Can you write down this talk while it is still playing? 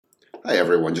Hi,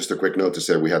 everyone. Just a quick note to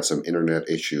say we had some internet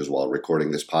issues while recording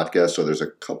this podcast. So there's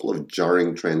a couple of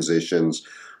jarring transitions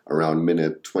around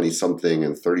minute 20 something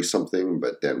and 30 something,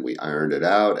 but then we ironed it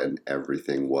out and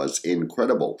everything was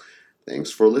incredible. Thanks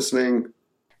for listening.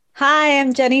 Hi,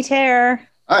 I'm Jenny Terror.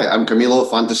 Hi, I'm Camilo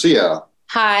Fantasia.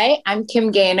 Hi, I'm Kim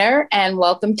Gaynor, and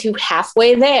welcome to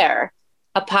Halfway There,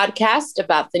 a podcast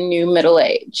about the new middle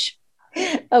age.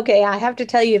 Okay, I have to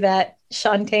tell you that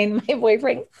Shantae, my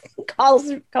boyfriend, calls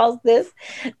this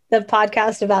the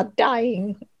podcast about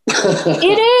dying.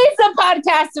 It is a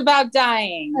podcast about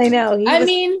dying. I know.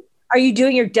 mean, are you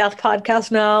doing your death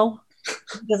podcast now?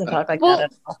 He doesn't talk like that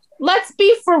at all. Let's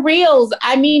be for reals.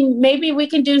 I mean, maybe we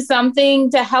can do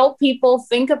something to help people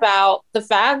think about the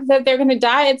fact that they're going to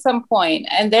die at some point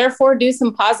and therefore do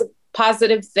some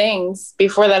positive things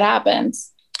before that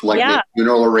happens. Like the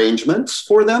funeral arrangements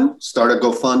for them. Start a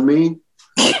GoFundMe.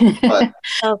 But,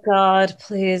 oh God,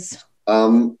 please.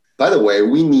 By the way,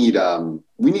 we need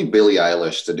Billie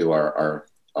Eilish to do our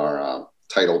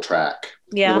title track.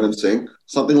 Yeah. You know what I'm saying?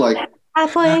 Something like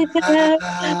halfway there,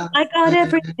 I got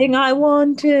everything I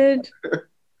wanted,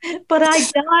 but I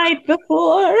died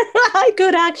before I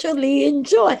could actually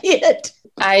enjoy it.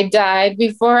 I died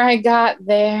before I got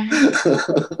there.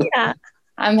 Yeah.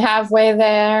 I'm halfway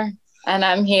there. And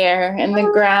I'm here in the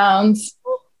grounds.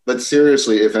 But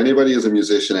seriously, if anybody is a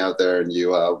musician out there and you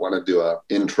want to do an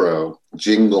intro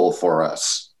jingle for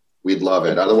us, we'd love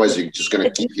it. Otherwise, you're just going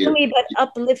to keep hearing. Give me that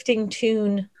uplifting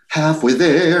tune. Halfway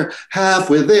there,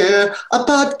 a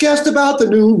podcast about the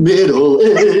new middle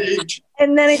age.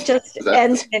 And then it just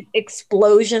ends in an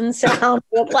explosion sound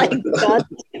with like guns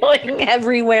going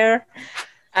everywhere.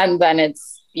 And then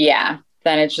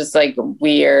then it's just like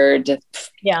weird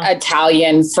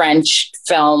Italian, French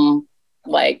film,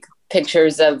 like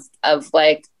pictures of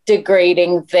like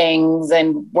degrading things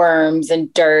and worms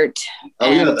and dirt. Oh,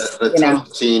 and, the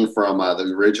scene from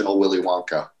the original Willy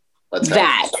Wonka. That's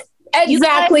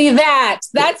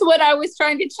what I was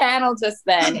trying to channel just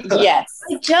then. Yes.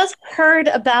 I just heard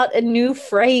about a new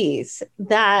phrase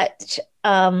that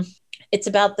it's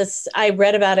about this. I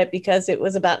read about it because it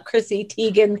was about Chrissy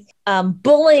Teigen's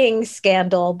bullying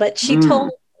scandal, but she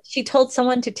told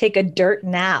someone to take a dirt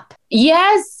nap.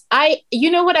 Yes. I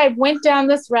went down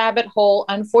this rabbit hole,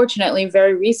 unfortunately,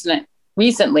 very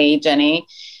recently, Jenny,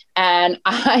 and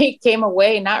I came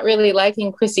away not really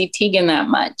liking Chrissy Teigen that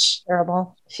much.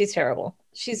 Terrible. She's terrible.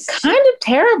 She's kind of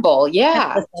terrible.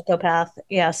 Yeah. A psychopath.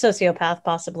 Yeah. Sociopath,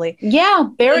 possibly. Yeah,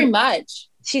 very much.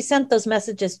 She sent those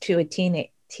messages to a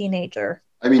teenager.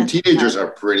 I mean, teenagers are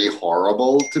pretty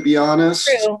horrible, to be honest.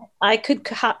 True. I could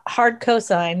hard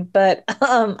cosign, but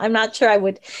I'm not sure I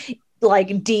would like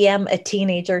DM a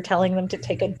teenager telling them to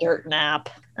take a dirt nap.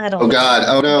 I don't know. God.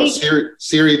 Oh, no.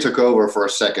 Siri took over for a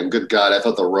second. Good God. I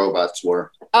thought the robots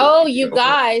were. Oh, you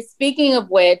guys, speaking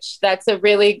of which, that's a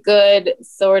really good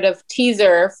sort of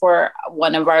teaser for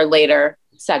one of our later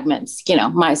segments,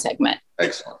 my segment.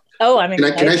 Excellent. Oh, I mean,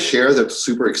 can I share the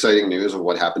super exciting news of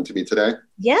what happened to me today?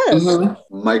 Yes.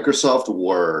 Mm-hmm. Microsoft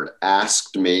Word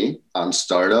asked me on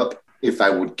Startup if I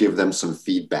would give them some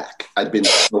feedback. I'd been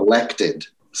selected.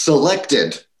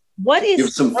 What is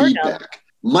give some Startup? Feedback.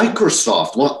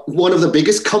 Microsoft, one of the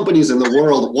biggest companies in the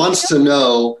world, wants to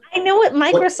know. I know what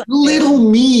Microsoft. What little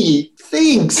me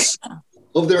thinks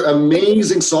of their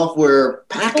amazing software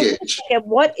package. Okay,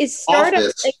 what is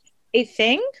Startup? A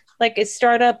thing? Like, is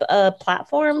Startup a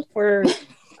platform for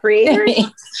creators?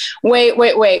 Wait.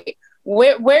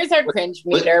 Where's our cringe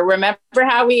meter? Remember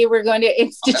how we were going to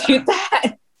institute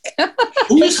that?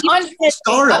 Who's on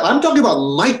Startup? I'm talking about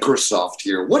Microsoft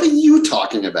here. What are you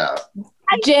talking about?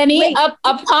 Jenny,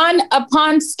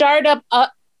 upon startup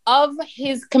of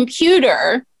his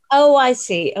computer. Oh, I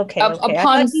see. Okay.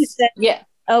 Upon yeah.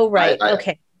 Oh, right.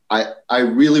 Okay. I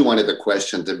really wanted the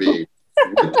question to be,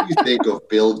 what do you think of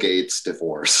Bill Gates'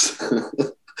 divorce?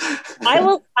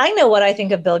 I know what I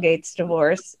think of Bill Gates'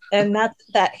 divorce, and that's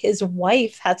that his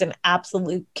wife has an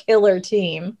absolute killer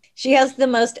team. She has the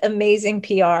most amazing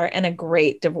PR and a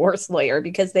great divorce lawyer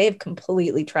because they have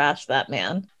completely trashed that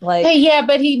man. Like, hey, yeah,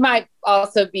 but he might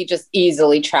also be just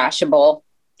easily trashable.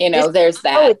 There's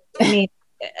that.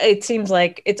 It seems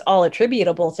like it's all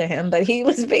attributable to him, but he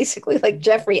was basically like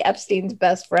Jeffrey Epstein's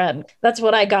best friend. That's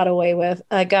what I got away with.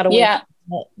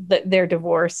 Their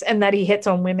divorce, and that he hits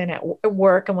on women at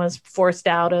work and was forced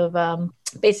out of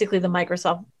basically the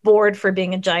Microsoft board for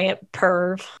being a giant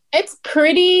perv. It's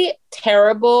pretty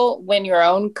terrible when your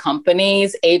own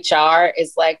company's HR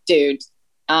is like, dude,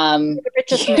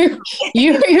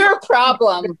 you're a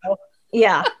problem.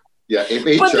 Yeah. Yeah.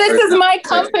 But this is my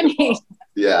company.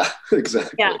 Yeah,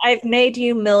 exactly. Yeah, I've made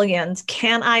you millions.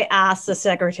 Can I ask the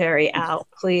secretary out,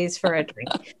 please, for a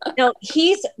drink? No,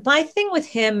 my thing with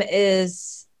him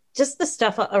is just the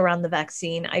stuff around the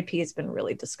vaccine IP has been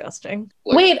really disgusting.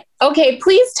 Wait, okay,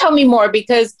 please tell me more,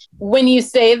 because when you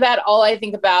say that, all I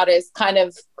think about is kind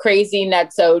of crazy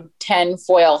nutso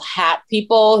tinfoil hat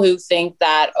people who think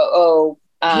that,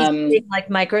 like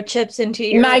microchips into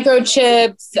your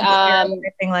microchips,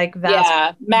 like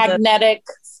magnetic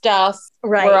stuff.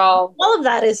 Right. All of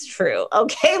that is true.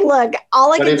 Okay, look,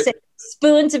 all I can say,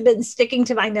 spoons have been sticking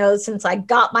to my nose since I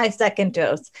got my second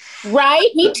dose. Right?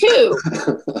 Me too.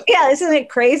 Yeah, isn't it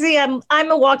crazy? I'm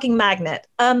a walking magnet.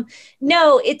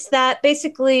 No, it's that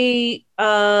basically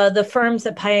the firms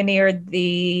that pioneered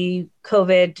the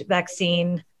COVID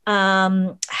vaccine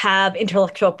have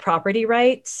intellectual property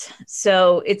rights.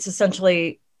 So it's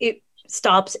essentially, it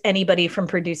stops anybody from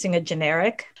producing a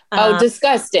generic.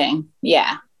 Disgusting.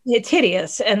 Yeah. It's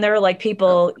hideous. And there are like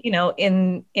people,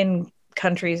 in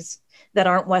countries that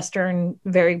aren't Western,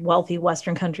 very wealthy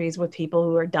Western countries, with people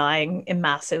who are dying in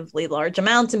massively large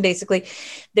amounts. And basically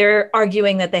they're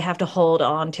arguing that they have to hold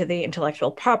on to the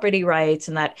intellectual property rights,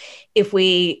 and that if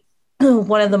we,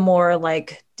 one of the more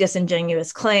like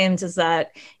disingenuous claims is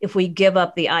that if we give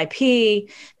up the IP,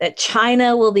 that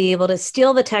China will be able to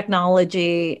steal the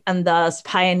technology and thus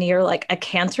pioneer like a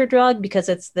cancer drug, because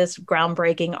it's this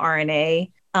groundbreaking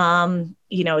RNA.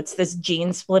 It's this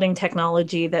gene splitting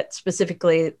technology that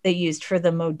specifically they used for the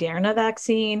Moderna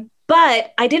vaccine.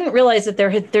 But I didn't realize that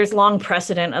there's long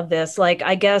precedent of this. Like,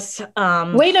 I guess.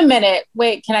 Wait a minute.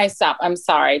 Wait, can I stop? I'm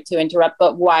sorry to interrupt,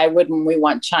 but why wouldn't we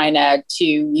want China to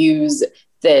use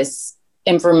this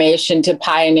information to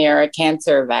pioneer a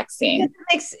cancer vaccine?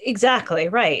 Exactly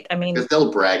right. I mean, because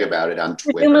they'll brag about it on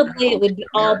Twitter. Presumably, it would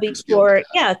all be for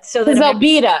so that they'll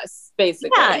beat us.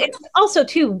 Basically. Yeah, it's also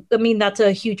too, I mean, that's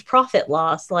a huge profit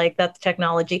loss, like that's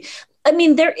technology. I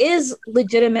mean, there's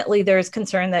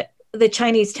concern that the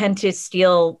Chinese tend to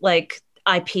steal like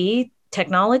IP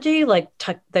technology, like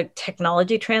the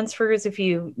technology transfers, if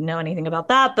you know anything about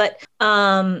that. But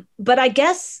I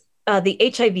guess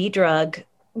the HIV drug,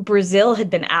 Brazil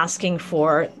had been asking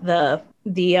for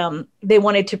they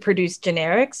wanted to produce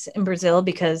generics in Brazil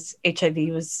because HIV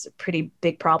was a pretty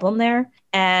big problem there.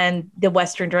 And the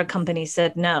Western drug companies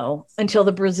said no, until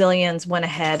the Brazilians went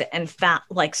ahead and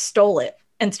stole it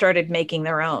and started making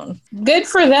their own. Good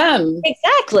for them.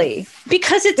 Exactly.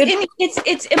 Because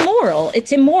it's immoral.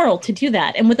 It's immoral to do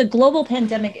that. And with a global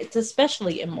pandemic, it's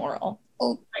especially immoral.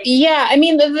 Yeah. I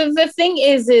mean, the thing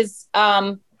is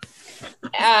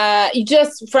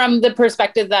just from the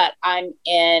perspective that I'm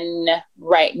in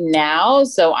right now.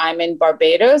 So I'm in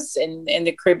Barbados in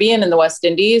the Caribbean, in the West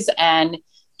Indies. And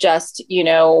just,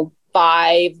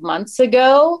 5 months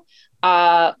ago,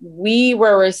 we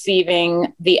were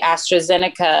receiving the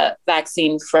AstraZeneca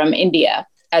vaccine from India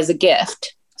as a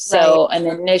gift. So an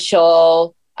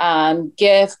initial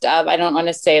gift of, I don't want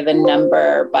to say the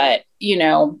number, but,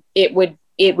 it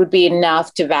would be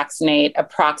enough to vaccinate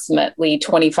approximately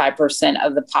 25%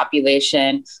 of the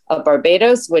population of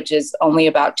Barbados, which is only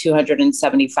about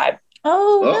 275.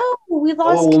 Oh, no, we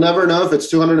lost. Oh, we'll never know if it's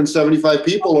 275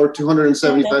 people or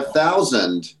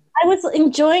 275,000. I was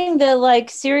enjoying the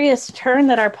serious turn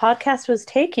that our podcast was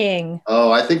taking.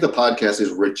 Oh, I think the podcast is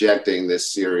rejecting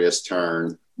this serious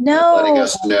turn. No. Letting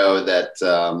us know that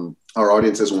our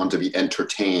audiences want to be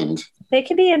entertained. They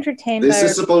can be entertained. This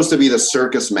is supposed to be the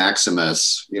Circus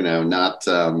Maximus, not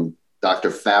Dr.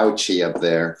 Fauci up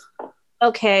there.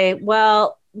 Okay,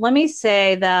 well, let me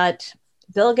say that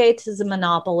Bill Gates is a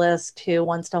monopolist who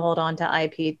wants to hold on to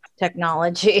IP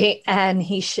technology, and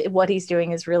what he's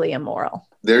doing is really immoral.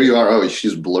 There you are. Oh,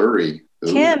 she's blurry.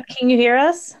 Ooh. Kim, can you hear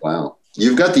us? Wow.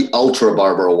 You've got the ultra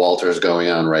Barbara Walters going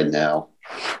on right now.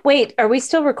 Wait, are we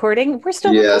still recording? We're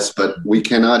still Yes, recording. But we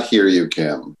cannot hear you,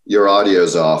 Kim. Your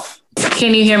audio's off.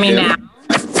 Can you hear me now?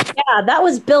 Yeah, that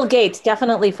was Bill Gates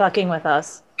definitely fucking with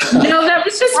us. No, that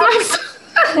was just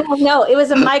No, it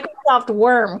was a Microsoft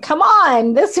worm. Come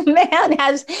on, this man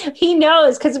he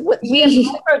knows, because we have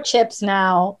microchips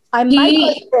now. I'm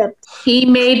microchipped. He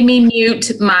made me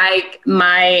mute my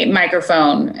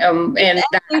microphone, and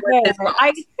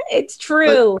it's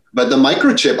true. But the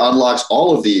microchip unlocks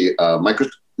all of the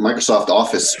Microsoft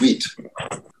Office suite.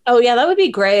 Oh yeah, that would be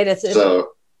great. So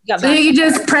you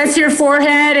just press your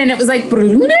forehead, and it was like,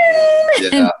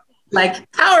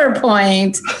 like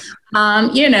PowerPoint.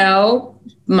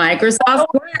 Microsoft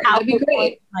Word. That'd be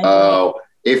great. Oh,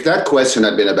 if that question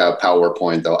had been about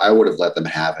PowerPoint, though, I would have let them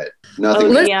have it. Nothing.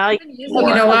 You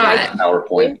know what?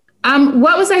 PowerPoint.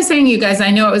 What was I saying, you guys?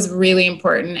 I know it was really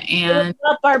important. And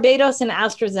Barbados and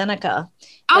AstraZeneca.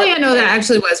 Oh, yeah, no, that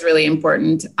actually was really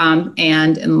important,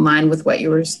 and in line with what you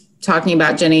were talking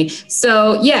about, Jenny.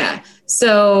 So, yeah,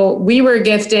 so we were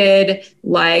gifted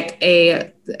like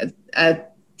a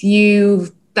few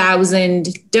thousand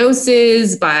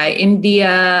doses by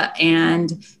India,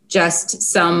 and just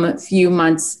some few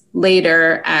months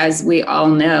later, as we all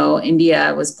know,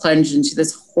 India was plunged into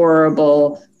this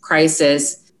horrible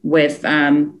crisis with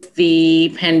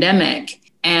the pandemic.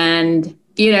 And,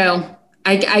 you know,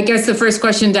 I guess the first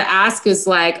question to ask is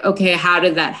like, okay, how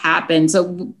did that happen?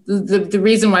 So the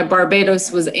reason why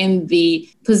Barbados was in the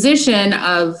position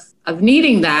of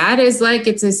needing that is like,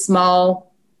 it's a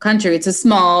small country. It's a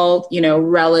small, you know,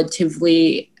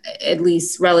 relatively, at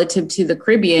least relative to the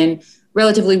Caribbean,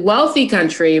 relatively wealthy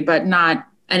country, but not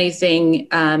anything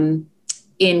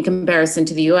in comparison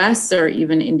to the US or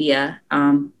even India.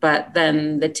 But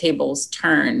then the tables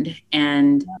turned,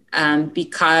 and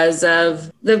because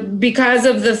of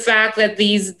the fact that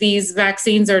these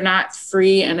vaccines are not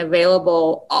free and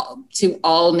available to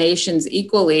all nations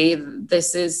equally,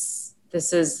 this is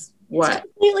what? It's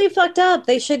completely fucked up.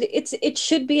 It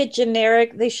should be a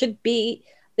generic. They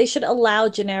should allow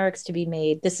generics to be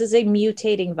made. This is a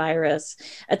mutating virus.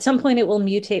 At some point, it will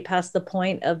mutate past the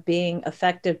point of being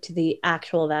effective to the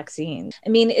actual vaccine. I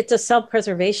mean, it's a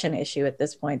self-preservation issue at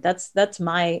this point. That's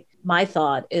my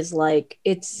thought is like,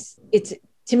 it's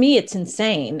to me, it's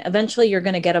insane. Eventually, you're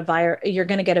going to get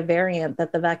a variant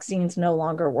that the vaccines no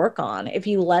longer work on if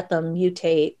you let them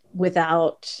mutate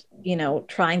without, you know,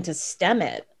 trying to stem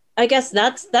it. I guess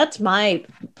that's my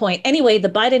point. Anyway, the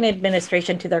Biden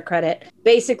administration, to their credit,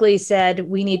 basically said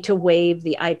we need to waive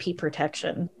the IP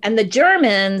protection. And the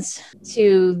Germans,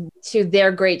 to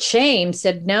their great shame,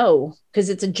 said no, because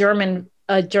it's a German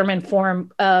firm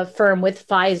with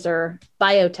Pfizer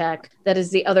BioNTech that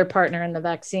is the other partner in the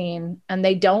vaccine, and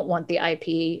they don't want the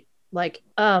IP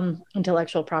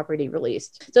intellectual property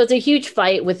released. So it's a huge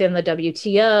fight within the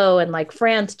WTO, and like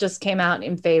France just came out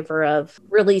in favor of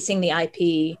releasing the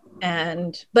IP.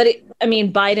 But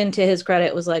Biden, to his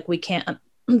credit, was like, we can't.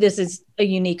 This is a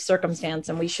unique circumstance,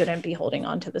 and we shouldn't be holding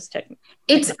on to this technology.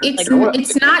 It's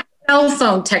not cell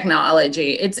phone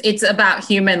technology. It's about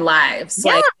human lives.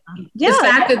 Yeah. The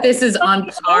fact that this is on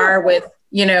par with,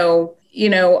 we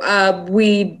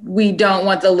don't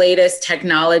want the latest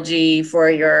technology for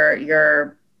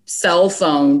your cell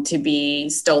phone to be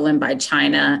stolen by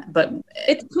China, but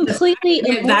it's completely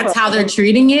that's how they're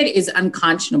treating it is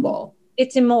unconscionable.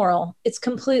 It's immoral. It's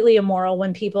completely immoral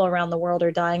when people around the world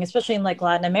are dying, especially in like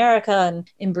Latin America and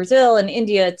in Brazil and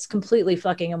India. It's completely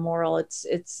fucking immoral. It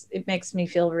makes me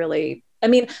feel really,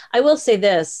 I will say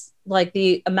this, like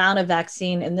the amount of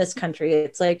vaccine in this country,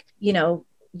 it's like,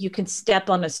 you can step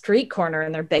on a street corner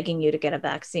and they're begging you to get a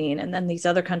vaccine. And then these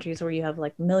other countries where you have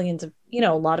like millions of, a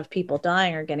lot of people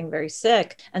dying or getting very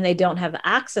sick and they don't have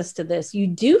access to this, you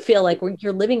do feel like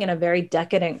you're living in a very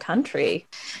decadent country.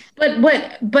 But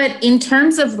in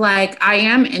terms of like, I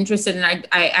am interested and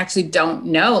I actually don't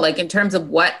know, like in terms of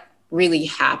what really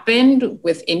happened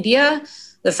with India,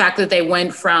 the fact that they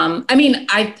went from,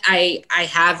 I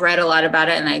have read a lot about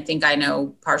it and I think I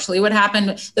know partially what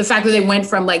happened. The fact that they went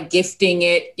from like gifting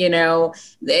it,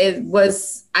 it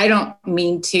was, I don't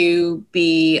mean to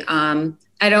paint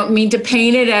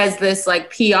it as this like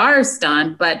PR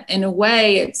stunt, but in a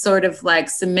way it sort of like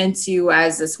cements you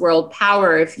as this world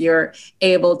power if you're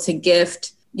able to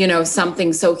gift,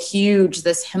 something so huge,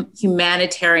 this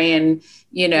humanitarian,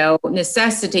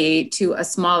 necessity to a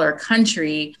smaller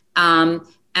country.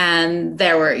 And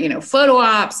there were, photo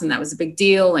ops, and that was a big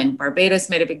deal. And Barbados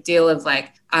made a big deal of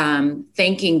like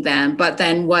thanking them. But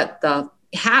then what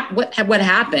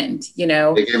happened? They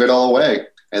gave it all away,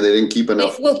 and they didn't keep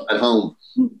enough at home.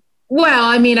 Well,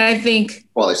 I think.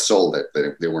 Well, they sold it.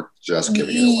 They weren't just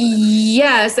giving it away.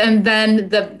 Yes, and then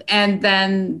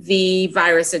the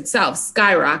virus itself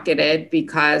skyrocketed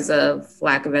because of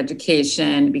lack of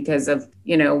education, because of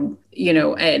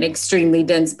an extremely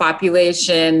dense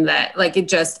population that like it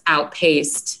just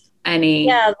outpaced any.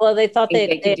 Yeah, well, they thought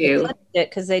they do it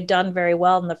because they'd done very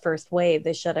well in the first wave.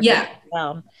 They shut it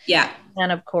down. Yeah,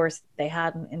 and of course they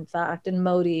hadn't. In fact, and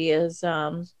Modi is.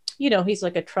 He's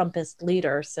like a Trumpist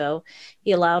leader. So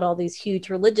he allowed all these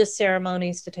huge religious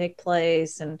ceremonies to take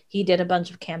place. And he did a bunch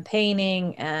of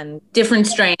campaigning and different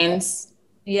strains.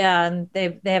 Yeah. And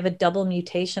they have a double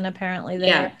mutation apparently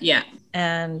there. Yeah.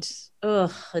 And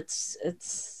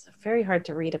it's very hard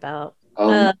to read about.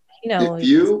 If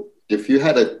you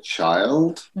had a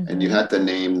child and you had to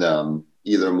name them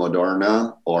either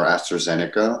Moderna or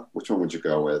AstraZeneca. Which one would you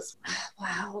go with?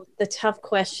 Wow, the tough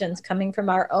questions coming from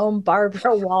our own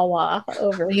Barbara Wawa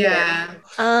over here.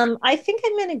 I think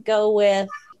I'm going to go with,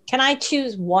 can I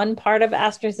choose one part of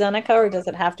AstraZeneca or does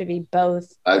it have to be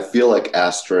both? I feel like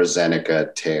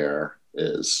AstraZeneca tear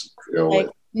is.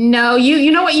 No,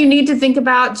 you know what you need to think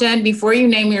about, Jen, before you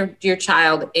name your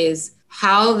child is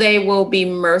how they will be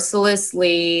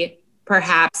mercilessly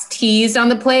perhaps teased on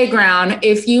the playground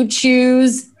if you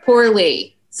choose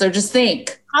poorly. So just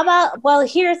think. How about, well,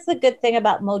 here's the good thing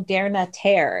about Moderna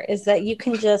tear is that you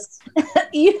can just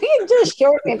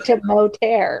shorten it to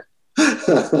Moter.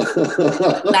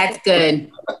 That's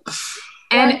good.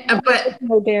 And but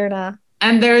Moderna.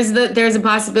 And there's a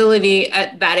possibility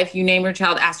that if you name your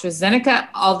child AstraZeneca,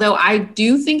 although I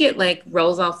do think it like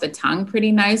rolls off the tongue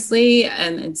pretty nicely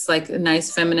and it's like a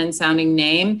nice feminine sounding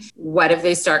name. What if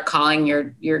they start calling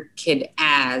your kid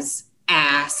ass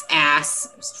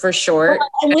for short? Well,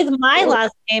 and with my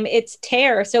last name, it's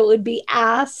Tear, so it would be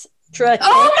Ass.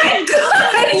 Oh my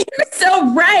God, you're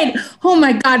so right. Oh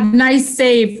my God, nice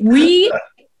save. We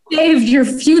saved your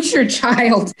future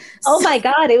child. Oh my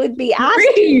God, it would be Ass,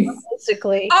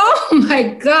 basically. Oh my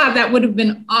God, that would have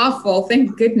been awful.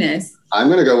 Thank goodness. I'm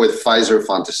going to go with Pfizer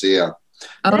Fantasia.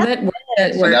 Oh, that worked.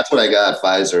 And that's what I got,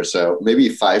 Pfizer. So maybe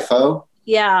FIFO.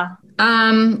 Yeah.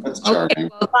 That's charming. Okay,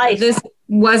 well, this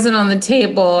wasn't on the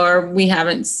table, or we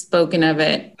haven't spoken of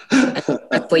it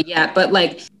yet. But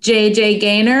like JJ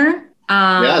Gaynor.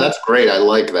 Yeah, that's great. I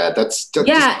like that. That's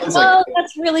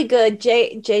that's really good.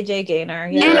 JJ Gaynor.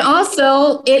 Yeah. And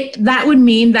also that would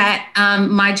mean that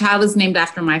my child is named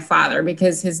after my father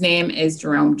because his name is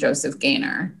Jerome Joseph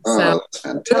Gaynor. So that's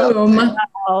fantastic.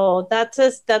 Oh,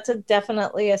 that's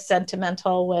definitely a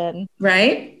sentimental win.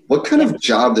 Right? What kind of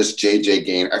job does JJ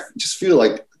Gaynor? I just feel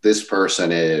like this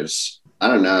person is, I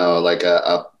don't know, like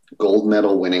a gold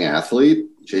medal winning athlete.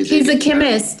 JJ He's Gaynor. A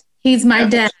chemist. He's my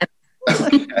dad.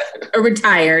 A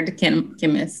retired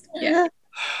chemist. Yeah.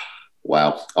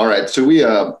 Wow. All right. So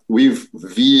we've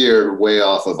veered way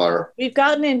off of our. We've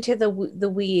gotten into the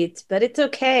weeds, but it's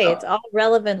okay. It's all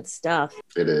relevant stuff.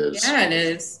 It is. Yeah, it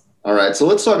is. All right. So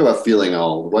let's talk about feeling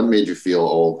old. What made you feel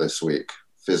old this week,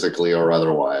 physically or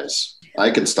otherwise?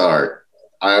 I can start.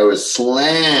 I was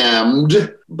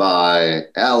slammed by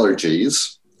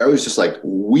allergies. I was just like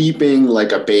weeping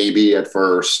like a baby at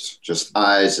first. Just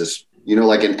eyes just. You know,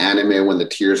 like in anime when the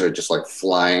tears are just like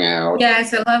flying out.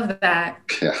 Yes, I love that.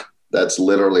 Yeah, that's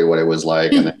literally what it was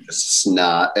like. And then just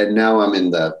snot. And now I'm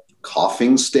in the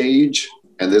coughing stage.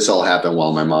 And this all happened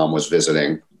while my mom was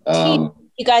visiting.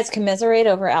 You guys commiserate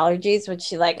over allergies when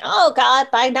she's like, oh God,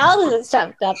 my nose is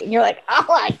stuffed up. And you're like, oh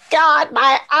my God,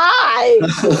 my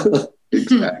eyes.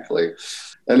 Exactly.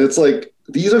 And it's like,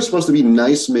 these are supposed to be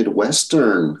nice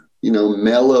Midwestern,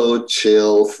 mellow,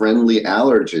 chill, friendly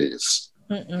allergies.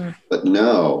 Mm-mm. But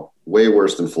no, way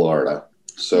worse than Florida.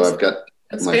 So I've got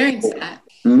experienced that.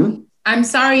 I'm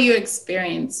sorry you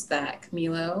experienced that,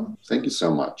 Camilo. Thank you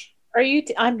so much. Are you?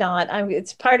 I'm not.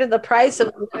 It's part of the price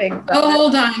of living. Oh,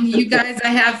 hold on, you guys. I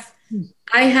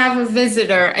have a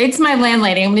visitor. It's my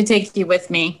landlady. I'm going to take you with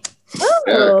me.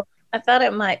 Oh, I thought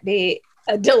it might be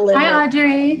a delivery. Hi,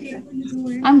 Audrey.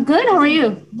 I'm good. How are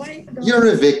you? You're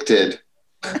evicted.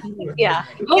 Yeah.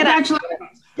 Oh, Bachelor.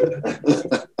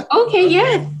 Okay,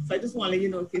 yeah. So I just want to let you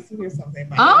know in case you hear something.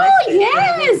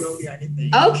 Yes.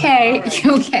 Okay.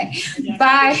 Okay.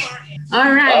 Bye.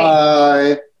 All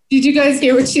right. Bye. Did you guys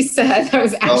hear what she said? I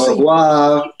was actually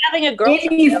having a girl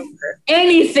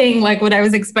anything like what I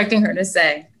was expecting her to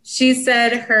say. She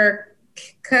said her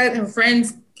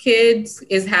friend's kids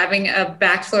is having a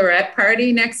bachelorette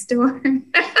party next door.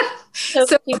 So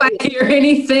if I hear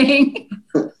anything,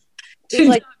 she's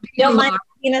like, don't mind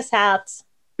penis hats.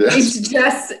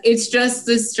 Yes. It's just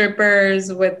the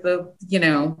strippers with the,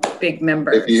 big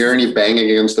members. If you hear any banging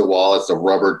against the wall, it's the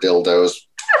rubber dildos.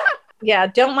 Yeah,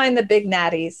 don't mind the big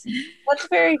natties. That's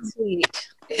very sweet.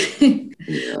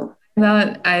 Yeah.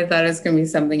 I thought it was going to be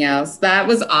something else. That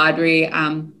was Audrey.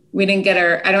 We didn't get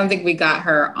her. I don't think we got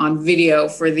her on video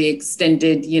for the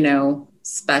extended,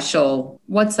 special.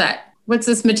 What's that? What's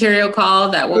this material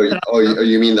called? That we'll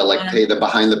you mean the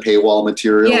behind the paywall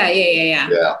material? Yeah.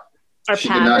 Yeah. She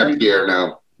did not appear,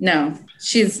 no. No,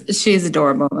 she's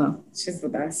adorable though. She's the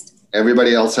best.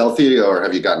 Everybody else healthy, or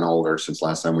have you gotten older since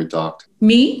last time we talked?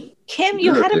 Me? Kim,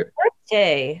 you had a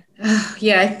birthday.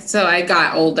 Yeah, so I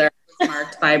got older.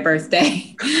 Marked by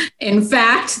birthday. In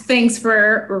fact, thanks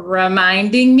for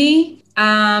reminding me.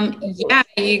 Yeah,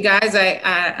 you guys,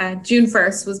 I June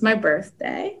 1st was my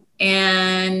birthday.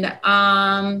 And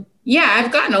yeah,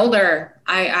 I've gotten older.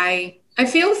 I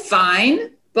feel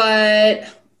fine,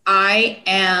 but I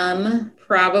am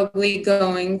probably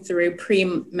going through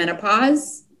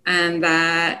premenopause, and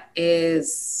that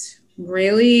is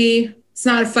really, it's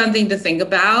not a fun thing to think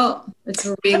about. It's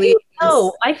really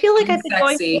I feel like I've been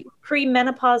going through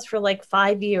premenopause for like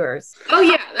 5 years. Oh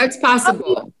yeah, that's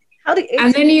possible.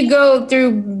 And then you go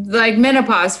through like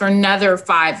menopause for another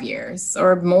 5 years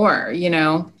or more, you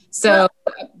know. So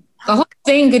the whole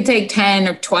thing could take 10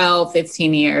 or 12,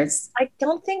 15 years. I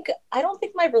don't think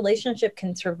my relationship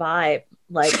can survive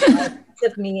like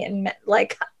with me and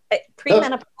like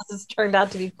premenopause has turned out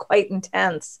to be quite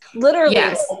intense. Literally,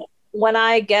 yes. When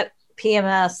I get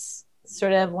PMS,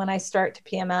 sort of when I start to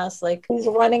PMS, like he's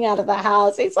running out of the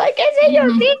house. He's like, "Is it your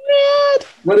period?"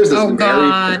 What is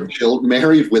this?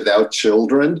 Married without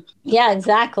children? Yeah,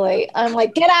 exactly. I'm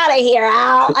like, get out of here,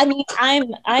 Al. I mean,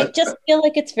 I just feel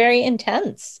like it's very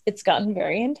intense. It's gotten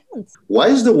very intense. Why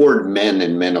is the word men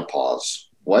in menopause?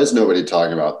 Why is nobody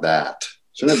talking about that?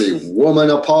 Shouldn't it be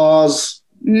womanopause?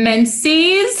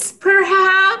 Menses,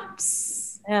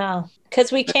 perhaps? Yeah.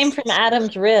 Because we came from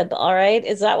Adam's rib, all right?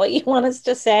 Is that what you want us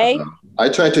to say? I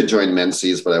tried to join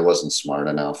Menses, but I wasn't smart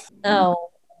enough. Oh,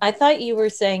 I thought you were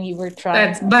saying you were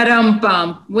trying. That's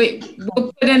bump. We'll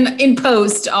put in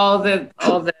post all the.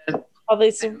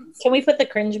 Probably can we put the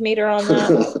cringe meter on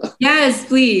that? Yes,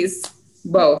 please.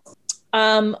 Both.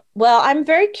 Well, I'm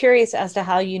very curious as to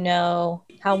how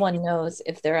one knows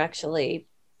if they're actually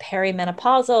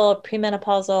perimenopausal,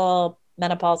 premenopausal,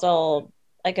 menopausal.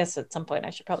 I guess at some point I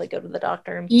should probably go to the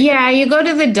doctor. Yeah, you go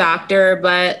to the doctor,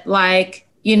 but like,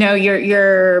 you know,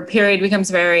 your period becomes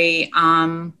very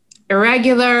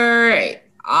irregular,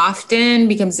 often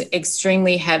becomes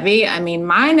extremely heavy. I mean,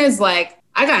 mine is like,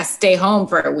 I got to stay home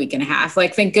for a week and a half.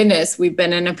 Like, thank goodness we've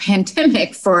been in a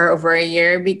pandemic for over a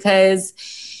year, because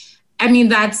I mean,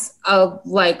 that's a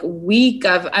week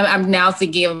of, I'm now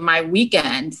thinking of my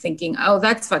weekend thinking, oh,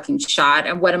 that's fucking shot.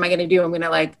 And what am I going to do? I'm going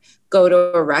to go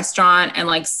to a restaurant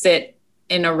and sit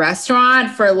in a restaurant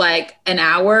for like an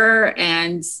hour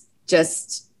and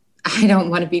just, I don't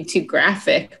want to be too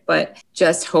graphic, but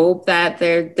just hope that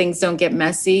things don't get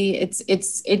messy.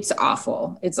 It's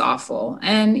awful. It's awful.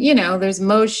 And, you know, there's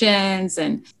motions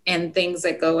and things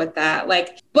that go with that.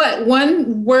 But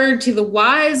one word to the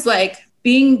wise,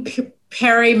 being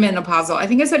perimenopausal. I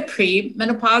think I said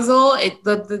premenopausal.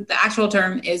 The actual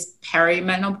term is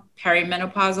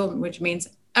perimenopausal, which means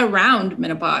around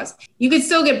menopause. You could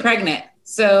still get pregnant.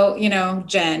 So, you know,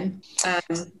 Jen. Good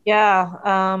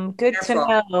careful.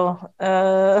 To know.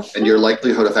 And your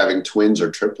likelihood of having twins or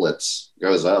triplets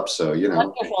goes up. So, you know.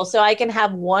 Wonderful. So I can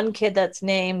have one kid that's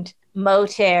named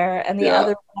Motair and the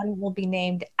other one will be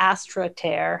named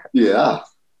Astrotair. Yeah.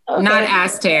 Okay. Not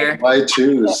Astaire. Why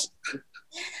choose?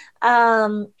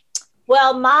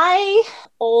 Well, my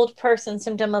old person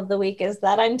symptom of the week is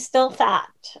that I'm still fat.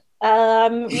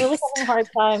 I'm really having a hard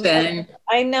time.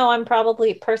 I know I'm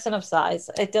probably a person of size.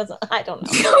 I don't know.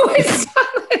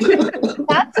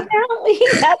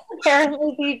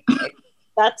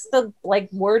 That's the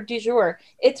word du jour.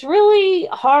 It's really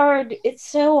hard. It's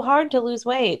so hard to lose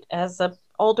weight as an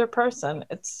older person.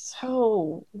 It's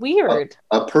so weird.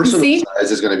 A person of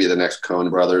size is going to be the next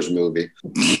Coen Brothers movie.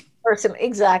 Person,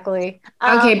 exactly.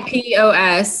 Okay,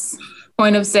 POS,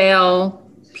 point of sale,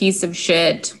 piece of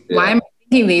shit. Yeah. Why am I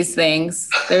thinking these things?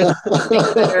 There's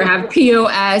things that have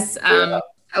POS.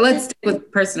 Let's stick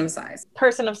with person of size.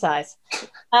 Person of size.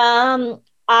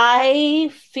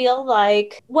 I feel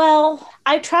like,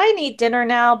 I try and eat dinner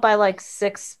now by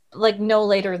 6, no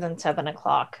later than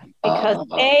 7:00,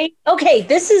 because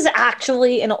this is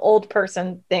actually an old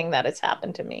person thing that has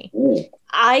happened to me. Ooh.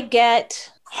 I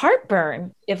get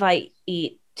heartburn if I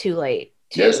eat too late.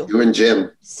 Yes, you and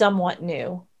Jim. Somewhat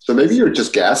new. So maybe you're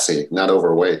just gassy, not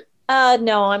overweight.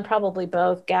 No, I'm probably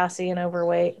both gassy and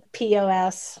overweight.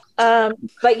 POS.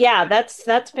 But yeah,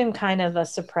 that's been kind of a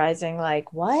surprising,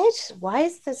 what? Why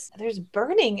is this? There's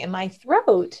burning in my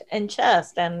throat and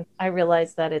chest, and I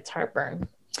realized that it's heartburn.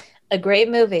 A great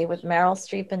movie with Meryl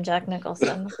Streep and Jack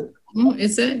Nicholson. Oh,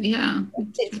 is it? Yeah.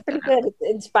 It's pretty good. It's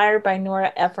inspired by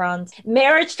Nora Ephron's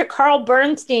marriage to Carl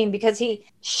Bernstein because he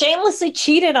shamelessly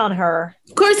cheated on her.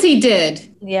 Of course he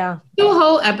did. Yeah. Do a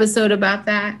whole episode about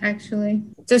that, actually.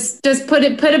 Just put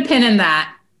a pin in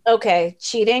that. Okay.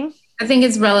 Cheating? I think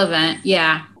it's relevant.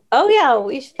 Yeah. Oh,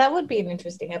 yeah. That would be an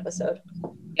interesting episode.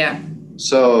 Yeah.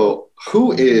 So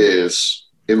who is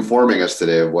informing us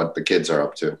today of what the kids are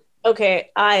up to? Okay,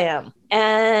 I am.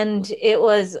 And it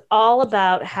was all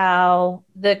about how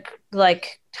the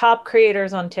top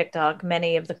creators on TikTok,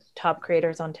 many of the top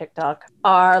creators on TikTok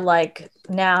are like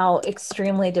now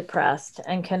extremely depressed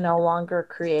and can no longer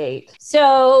create.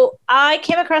 So I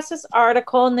came across this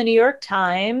article in the New York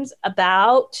Times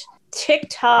about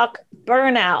TikTok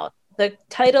burnout. The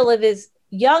title of it is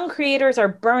Young Creators Are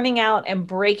Burning Out and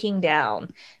Breaking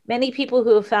Down. Many people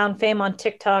who have found fame on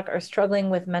TikTok are struggling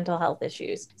with mental health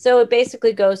issues. So it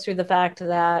basically goes through the fact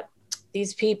that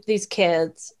these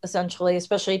kids, essentially,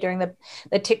 especially during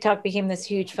the TikTok became this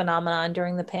huge phenomenon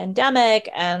during the pandemic,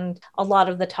 and a lot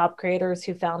of the top creators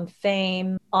who found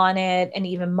fame on it and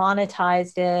even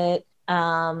monetized it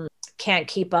can't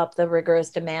keep up the rigorous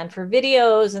demand for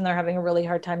videos, and they're having a really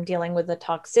hard time dealing with the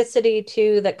toxicity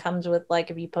too that comes with,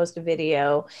 like, if you post a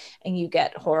video and you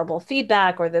get horrible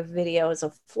feedback or the video is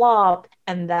a flop,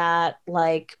 and that,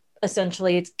 like,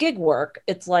 essentially it's gig work.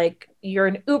 It's like you're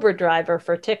an Uber driver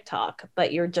for TikTok,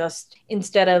 but you're just,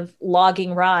 instead of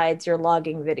logging rides, you're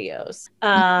logging videos.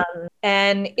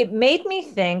 And it made me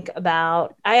think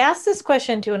about, I asked this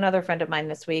question to another friend of mine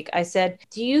this week. I said,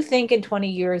 do you think in 20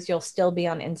 years you'll still be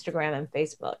on Instagram and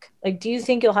Facebook? Like, do you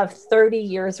think you'll have 30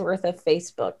 years worth of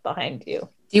Facebook behind you?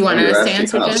 Do you want us to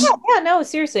answer, Jen? Yeah, no,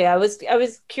 seriously. I was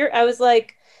curious. I was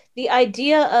like, the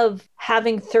idea of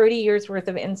having 30 years worth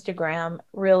of Instagram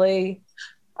really...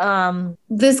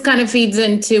 this kind of feeds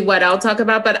into what I'll talk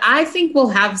about, but I think we'll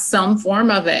have some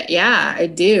form of it. Yeah, I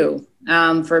do.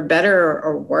 For better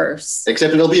or worse.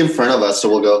 Except it'll be in front of us, so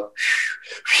we'll go,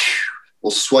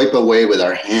 we'll swipe away with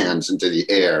our hands into the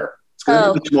air. It's going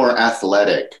to be much more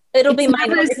athletic. It'll be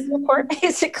Minority Report,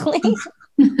 basically.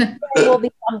 It will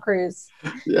be Tom Cruise.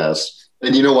 Yes.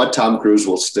 And you know what? Tom Cruise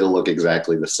will still look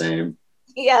exactly the same.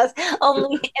 Yes,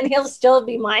 and he'll still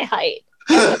be my height.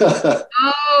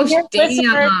 Oh,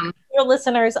 damn. Your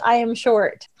listeners, I am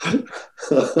short.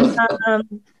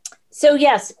 So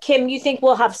yes, Kim, you think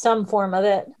we'll have some form of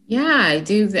it? Yeah, I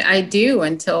do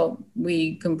until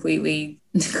we completely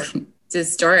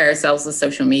destroy ourselves with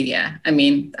social media. I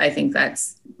mean, I think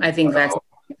that's the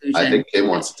conclusion. I think Kim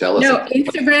wants to tell us. No,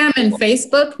 Instagram and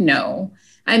Facebook, no.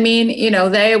 I mean,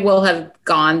 they will have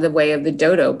gone the way of the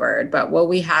dodo bird, but will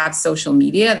we have social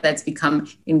media that's become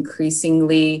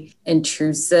increasingly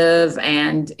intrusive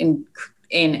and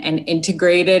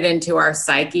integrated into our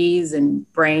psyches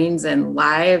and brains and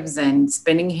lives and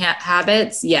spending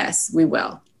habits? Yes, we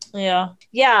will. Yeah.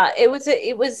 It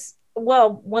was,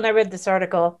 well, when I read this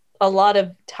article, a lot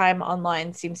of time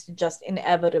online seems to just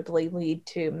inevitably lead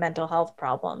to mental health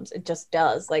problems. It just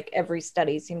does. Like, every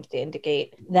study seems to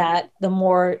indicate that the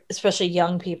more, especially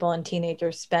young people and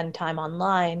teenagers, spend time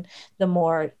online, the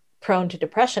more prone to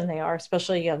depression they are,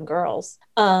 especially young girls.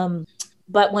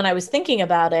 But when I was thinking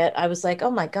about it, I was like, oh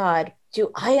my God,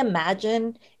 do I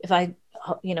imagine if I,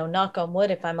 knock on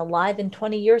wood, if I'm alive in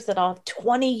 20 years, that I'll have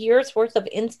 20 years worth of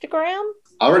Instagram?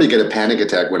 I already get a panic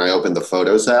attack when I open the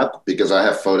Photos app, because I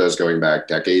have photos going back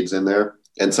decades in there.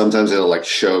 And sometimes it'll like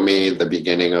show me the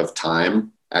beginning of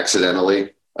time accidentally.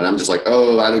 And I'm just like,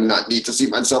 oh, I do not need to see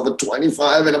myself at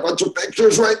 25 in a bunch of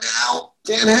pictures right now.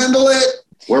 Can't handle it.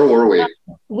 Where were we?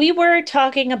 We were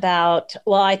talking about,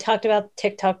 I talked about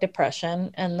TikTok depression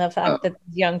and the fact that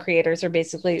young creators are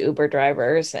basically Uber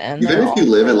drivers. And even if you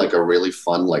live in like a really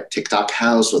fun like TikTok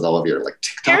house with all of your like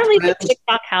TikTok apparently friends, the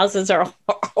TikTok houses are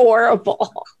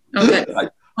horrible. Okay.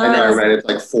 I know, right? It's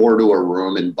like 4 to a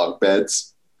room in bunk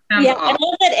beds. Yeah, I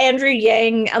love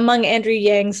that among Andrew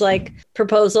Yang's like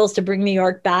proposals to bring New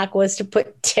York back was to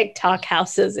put TikTok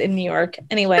houses in New York.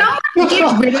 Anyway,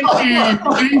 get rid of him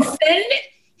and send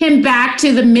him back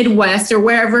to the Midwest or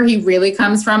wherever he really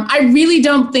comes from. I really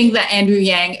don't think that Andrew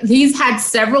Yang, he's had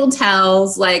several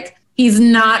tells, like he's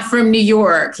not from New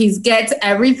York. He gets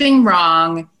everything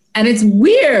wrong, and it's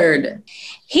weird.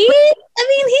 He's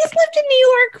lived in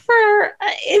New York for,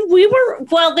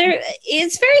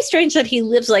 it's very strange that he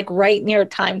lives like right near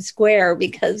Times Square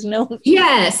because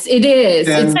Yes, it is.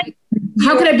 It's like,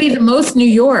 how could I be the most New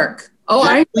York? Oh,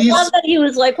 I love that he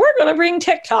was like, we're going to bring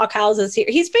TikTok houses here.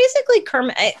 He's basically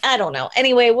Kermit. I don't know.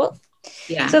 Anyway,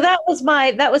 yeah. So that was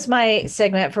my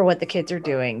segment for what the kids are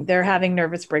doing. They're having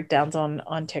nervous breakdowns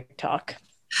on TikTok.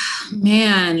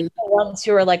 Man, the ones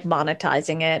who are like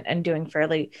monetizing it and doing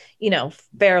fairly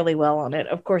well on it.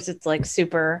 Of course, it's like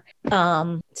super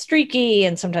streaky,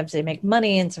 and sometimes they make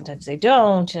money and sometimes they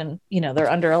don't, and they're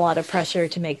under a lot of pressure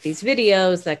to make these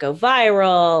videos that go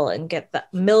viral and get the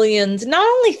millions, not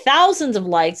only thousands of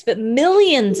likes, but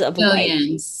millions of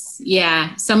likes.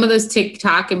 Yeah, some of those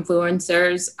TikTok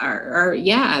influencers are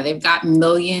they've got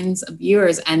millions of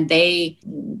viewers, and they,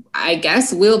 I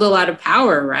guess, wield a lot of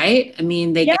power, right? I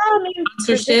mean, they get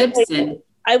sponsorships and.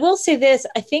 I will say this.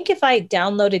 I think if I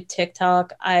downloaded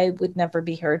TikTok, I would never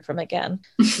be heard from again.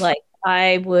 Like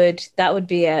that would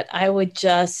be it. I would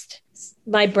just,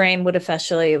 my brain would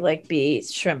officially like be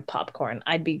shrimp popcorn.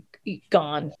 I'd be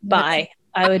gone. Bye.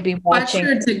 I would be watching.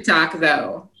 Watch your TikTok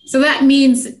though. So that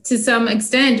means to some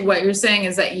extent what you're saying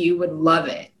is that you would love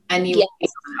it. And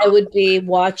I would be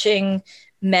watching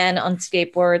men on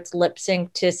skateboards lip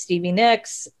sync to Stevie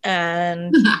Nicks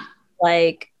and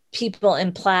like people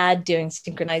in plaid doing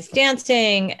synchronized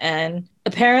dancing, and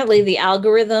apparently the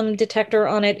algorithm detector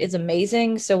on it is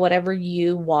amazing, so whatever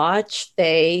you watch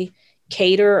they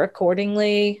cater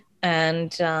accordingly.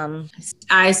 And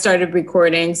I started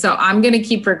recording, so I'm gonna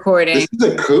keep recording. This is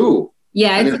a coup.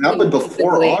 Yeah, and it happened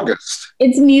before August.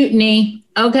 It's mutiny.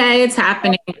 Okay, it's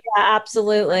happening. Yeah,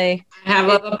 absolutely. I have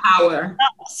all the power.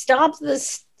 Stop the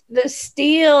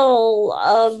steal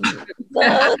of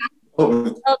the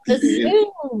of the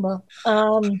Zoom.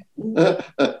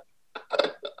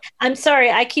 I'm sorry,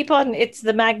 I keep on, it's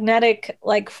the magnetic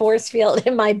like force field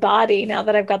in my body now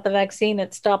that I've got the vaccine.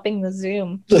 It's stopping the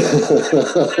Zoom.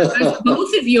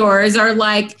 Both of yours are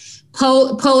like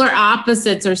polar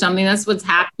opposites or something. That's what's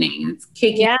happening. It's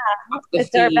kicking. Yeah,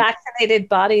 it's our vaccinated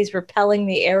bodies repelling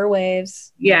the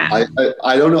airwaves. Yeah.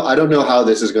 I don't know. I don't know how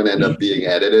this is going to end up being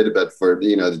edited, but for,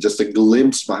 just a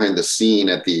glimpse behind the scene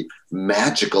at the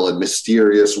magical and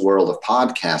mysterious world of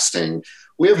podcasting,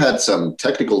 we've had some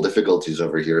technical difficulties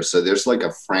over here. So there's like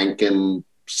a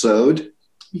Franken-sode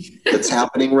that's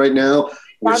happening right now.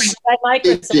 We're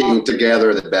stitching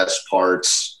together the best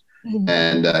parts.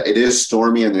 And it is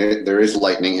stormy and there is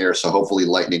lightning here. So hopefully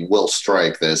lightning will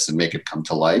strike this and make it come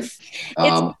to life.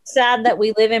 It's sad that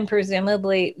we live in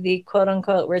presumably the quote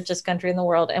unquote richest country in the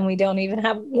world and we don't even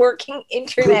have working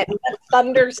internet in a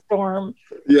thunderstorm.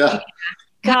 Yeah.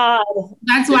 God.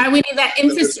 That's why we need that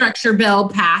infrastructure bill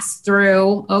passed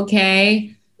through.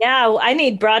 Okay. Yeah, I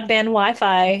need broadband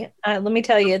Wi-Fi. Let me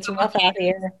tell you, it's rough out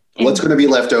here. What's going to be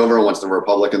left over once the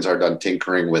Republicans are done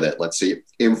tinkering with it? Let's see.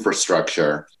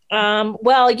 Infrastructure.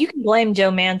 Well, you can blame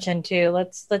Joe Manchin too.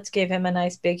 Let's give him a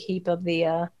nice big heap of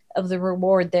the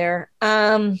reward there.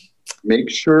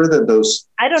 Make sure that those.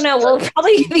 I don't know. Well,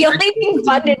 probably the only thing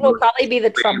funded will probably be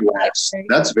the Trump library.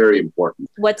 That's very important.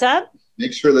 What's up?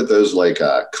 Make sure that those like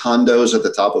condos at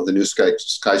the top of the new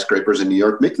skyscrapers in New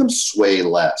York, make them sway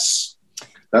less.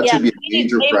 That should be a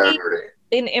major priority.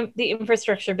 In the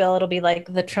infrastructure bill, it'll be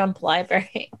like the Trump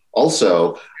library.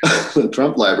 Also, the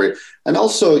Trump library. And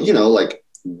also, like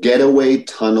getaway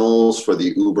tunnels for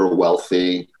the uber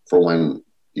wealthy for when,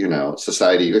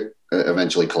 society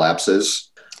eventually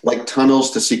collapses. Like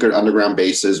tunnels to secret underground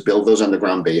bases, build those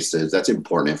underground bases. That's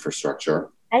important infrastructure.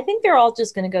 I think they're all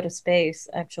just going to go to space,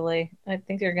 actually. I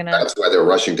think they're going to. That's why they're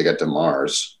rushing to get to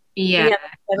Mars. Yeah,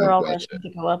 they're all rushing to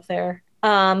go up there.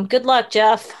 Good luck,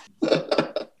 Jeff.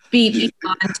 Beat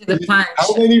Elon to the punch.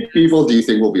 How many people do you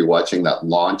think will be watching that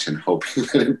launch and hoping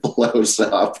that it blows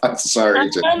up? I'm sorry.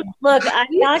 Look, I'm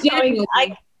not going.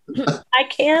 I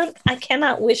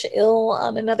cannot wish ill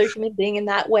on another human being in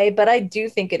that way, but I do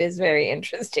think it is very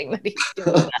interesting that he's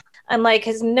doing that. I'm like,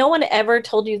 has no one ever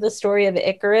told you the story of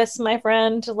Icarus, my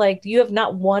friend? Like, you have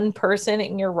not one person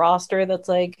in your roster that's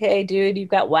like, hey, dude, you've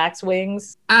got wax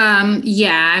wings.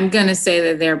 Yeah, I'm gonna say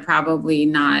that they're probably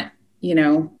not,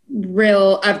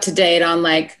 real up to date on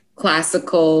like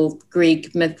classical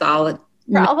Greek mythology.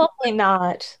 Probably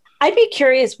not. I'd be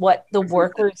curious what the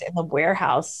workers in the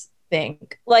warehouse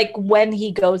think, like when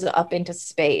he goes up into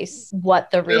space, what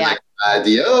the reaction. Like,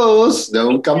 adios,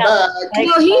 don't come back.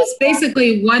 He's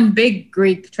basically one big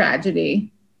Greek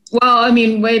tragedy. Well, I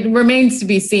mean, it remains to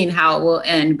be seen how it will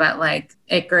end, but like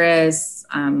Icarus,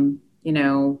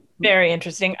 very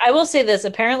interesting. I will say this: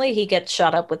 apparently, he gets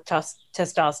shot up with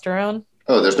testosterone.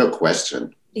 Oh, there's no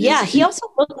question. Yeah, he also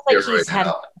looks like he's had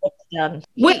done.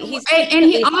 And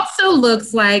he also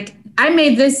looks like, I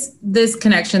made this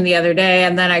connection the other day,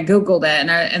 and then I Googled it,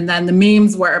 and then the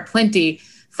memes were aplenty.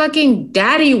 Fucking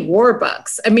Daddy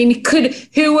Warbucks. I mean,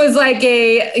 who was like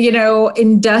a,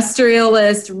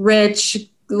 industrialist, rich,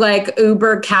 like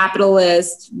uber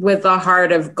capitalist with a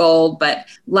heart of gold, but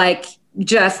like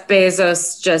Jeff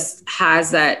Bezos just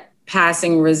has that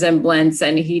passing resemblance,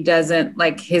 and he doesn't,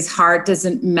 like, his heart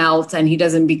doesn't melt and he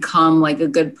doesn't become like a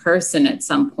good person at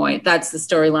some point. That's the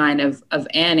storyline of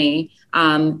Annie.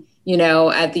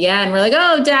 At the end, we're like,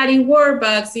 oh, Daddy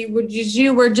Warbucks,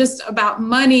 you were just about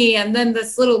money. And then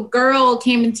this little girl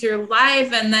came into your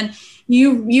life, and then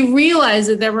you realize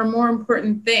that there were more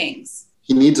important things.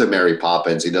 He needs a Mary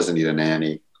Poppins. He doesn't need a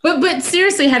nanny. But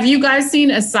seriously, have you guys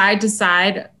seen a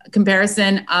side-to-side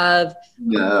comparison of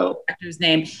actor's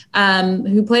name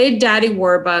who played Daddy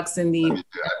Warbucks in the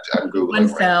one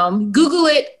film? Google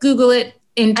it.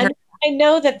 I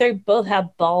know that they both have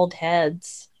bald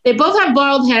heads. They both have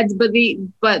bald heads, but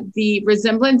the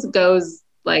resemblance goes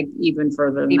like even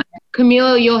further than that.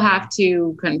 Camilo, you'll have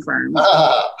to confirm.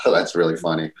 That's really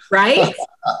funny. Right?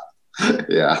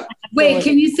 Yeah. Wait,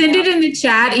 can you send it in the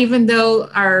chat even though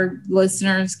our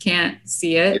listeners can't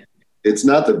see it? It's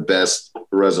not the best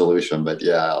resolution, but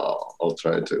yeah, I'll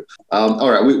try to.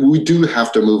 All right, we do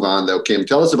have to move on though. Kim,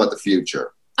 tell us about the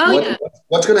future.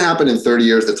 What's going to happen in 30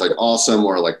 years that's like awesome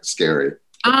or like scary?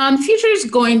 Future is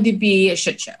going to be a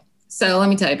shit show. So let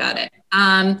me tell you about it.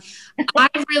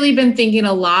 I've really been thinking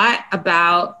a lot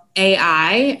about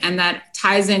AI, and that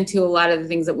ties into a lot of the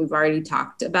things that we've already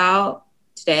talked about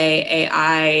today.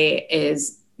 AI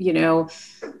is,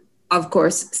 of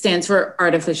course, stands for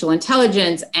artificial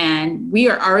intelligence, and we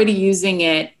are already using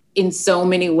it in so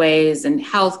many ways in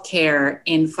healthcare,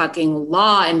 in fucking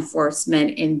law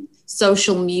enforcement, in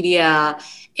social media,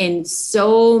 in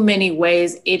so many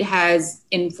ways. It has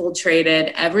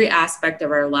infiltrated every aspect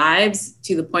of our lives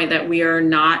to the point that we are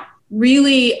not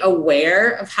really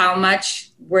aware of how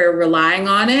much we're relying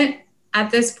on it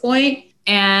at this point.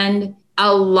 And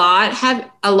a lot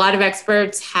of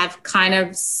experts have kind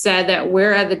of said that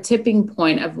we're at the tipping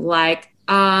point of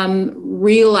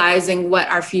realizing what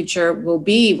our future will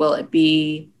be. Will it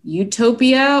be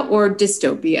utopia or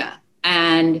dystopia?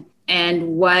 And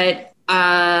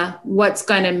what's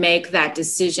going to make that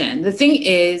decision? The thing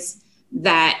is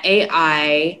that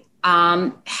AI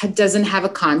doesn't have a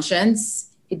conscience.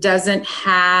 It doesn't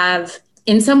have,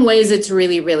 in some ways, it's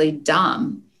really, really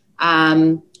dumb.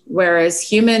 Whereas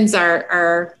humans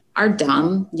are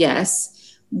dumb,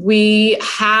 yes. We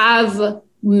have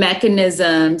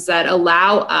mechanisms that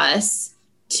allow us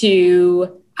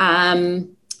to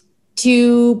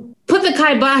put the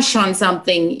kibosh on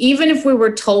something, even if we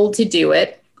were told to do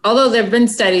it. Although there have been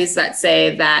studies that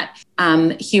say that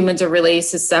humans are really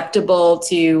susceptible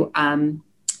to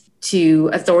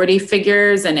authority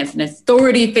figures. And if an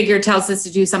authority figure tells us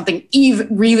to do something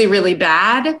really, really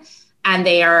bad, and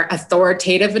they are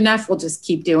authoritative enough, we'll just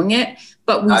keep doing it.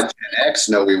 But not Gen X,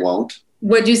 no, we won't.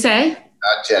 What'd you say?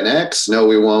 Not Gen X, no,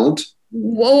 we won't.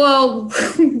 Well,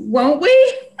 won't we?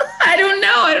 I don't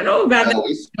know about that.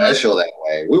 We're special that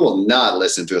way. We will not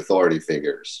listen to authority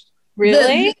figures.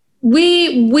 Really?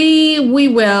 We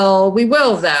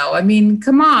will though. I mean,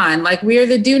 come on, like we are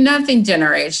the do nothing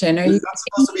generation. Are That's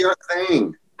supposed to be our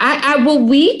thing. Well,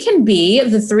 we can be,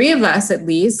 the three of us at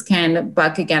least can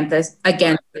buck against this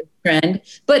trend.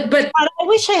 But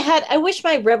I wish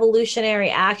my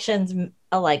revolutionary actions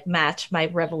match my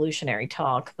revolutionary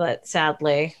talk, but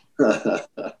sadly it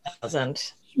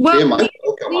doesn't. Well, Kim, I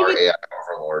welcome our AI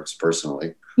overlords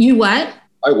personally. You what?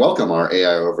 I welcome our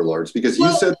AI overlords because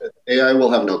you said that AI will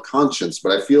have no conscience,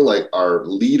 but I feel like our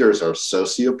leaders are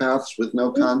sociopaths with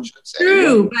no conscience.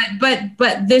 True, anyway.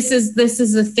 but this is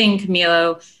the thing,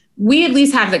 Camilo. We at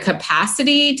least have the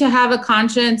capacity to have a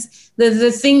conscience.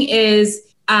 The thing is,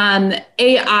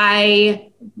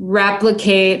 AI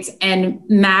replicates and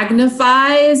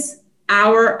magnifies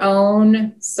our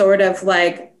own sort of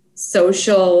like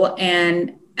social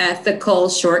and ethical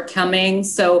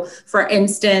shortcomings. So, for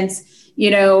instance,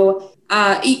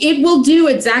 it will do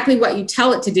exactly what you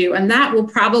tell it to do. And that will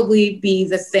probably be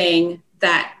the thing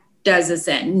that does us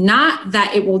in. Not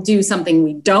that it will do something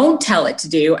we don't tell it to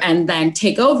do and then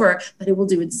take over, but it will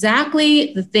do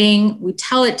exactly the thing we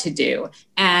tell it to do.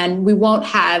 And we won't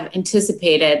have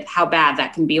anticipated how bad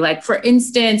that can be. Like, for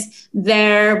instance,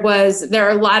 there are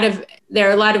a lot of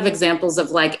examples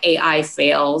of like AI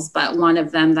fails, but one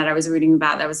of them that I was reading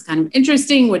about that was kind of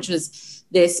interesting, which was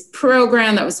this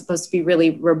program that was supposed to be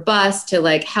really robust to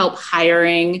like help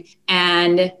hiring.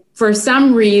 And for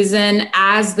some reason,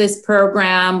 as this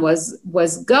program was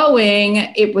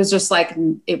going, it was like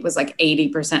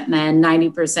 80% men,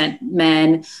 90%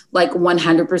 men, like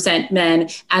 100% men.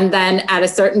 And then at a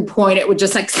certain point, it would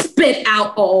just like spit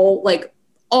out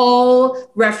all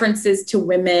references to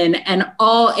women and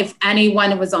if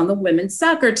anyone was on the women's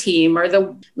soccer team or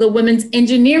the women's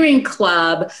engineering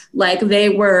club, like they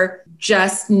were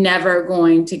just never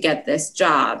going to get this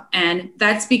job. And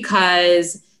that's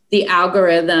because the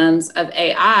algorithms of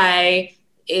AI,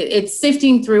 it's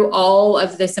sifting through all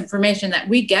of this information that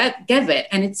we give it,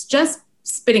 and it's just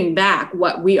spitting back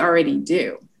what we already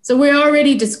do. So we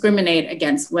already discriminate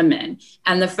against women.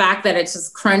 And the fact that it's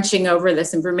just crunching over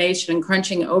this information and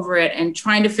crunching over it and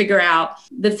trying to figure out,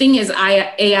 the thing is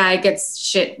AI gets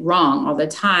shit wrong all the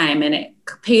time, and it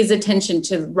pays attention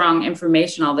to wrong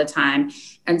information all the time.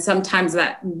 And sometimes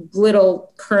that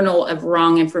little kernel of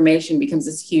wrong information becomes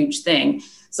this huge thing.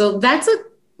 So that's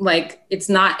it's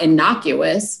not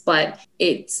innocuous, but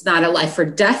it's not a life or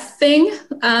death thing.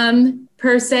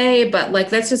 Per se, but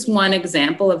like that's just one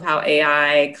example of how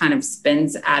AI kind of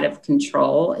spins out of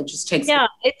control. It just takes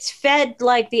it's fed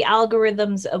like the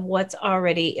algorithms of what's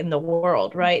already in the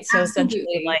world, right? So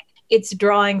essentially like it's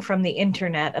drawing from the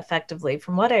internet effectively,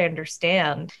 from what I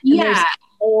understand. And there's a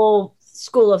whole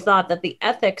school of thought that the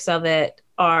ethics of it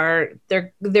are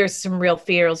there's some real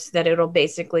fears that it'll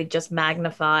basically just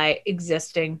magnify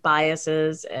existing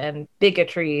biases and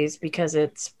bigotries because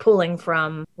it's pulling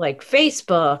from like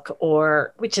Facebook,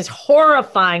 which is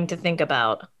horrifying to think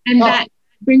about. And that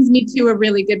brings me to a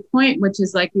really good point, which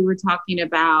is like we were talking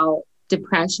about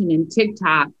depression and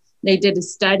TikTok. They did a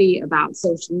study about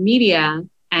social media,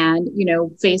 and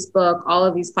Facebook, all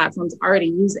of these platforms already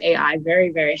use AI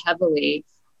very, very heavily.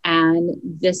 And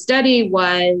the study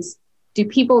was, do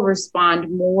people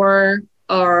respond more,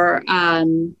 or are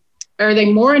they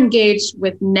more engaged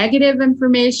with negative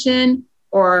information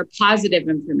or positive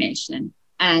information?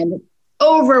 And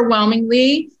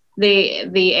overwhelmingly,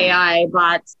 the AI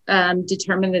bots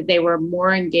determined that they were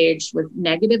more engaged with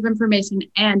negative information.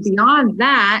 And beyond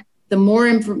that, the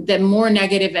more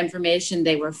negative information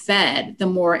they were fed, the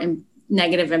more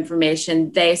negative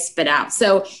information they spit out.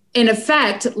 So in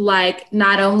effect, like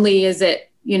not only is it,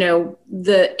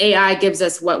 the AI gives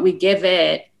us what we give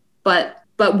it, but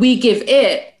we give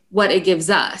it what it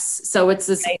gives us. So it's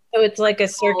this. Right. So it's like a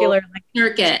circular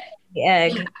circuit. The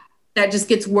egg. Yeah. That just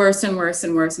gets worse and worse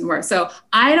and worse and worse. So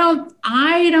I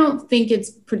don't think it's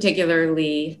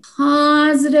particularly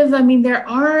positive. I mean, there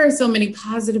are so many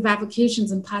positive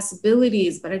applications and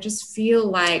possibilities, but I just feel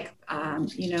like,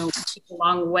 it's a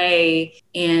long way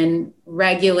in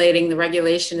regulating. The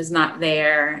regulation is not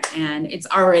there, and it's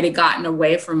already gotten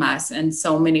away from us in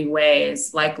so many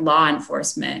ways, like law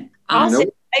enforcement. I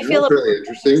feel really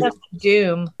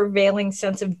interesting. Prevailing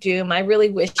sense of doom. I really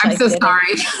wish I'm so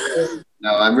sorry.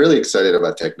 No, I'm really excited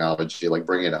about technology. Like,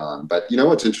 bring it on. But you know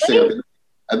what's interesting?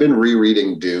 I've been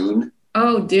rereading Dune.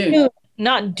 Oh, Dune.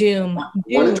 Not Doom.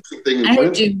 One interesting thing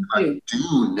about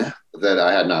Dune that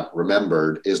I had not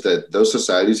remembered is that those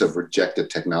societies have rejected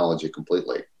technology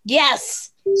completely.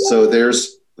 Yes. So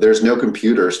there's no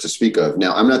computers to speak of.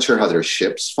 Now, I'm not sure how their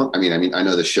ships function. I mean, I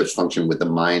know the ships function with the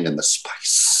mind and the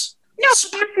spice. No,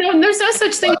 there's no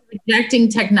such thing as rejecting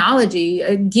technology.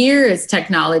 A gear is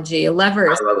technology, a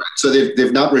lever is. Right. So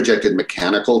they've not rejected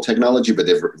mechanical technology, but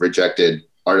they've rejected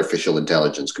artificial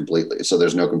intelligence completely. So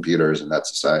there's no computers in that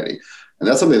society. And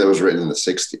that's something that was written in the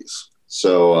 60s.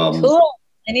 So cool.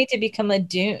 I need to become a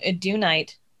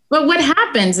Duneite. But what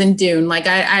happens in Dune? Like,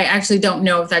 I actually don't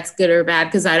know if that's good or bad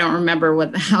because I don't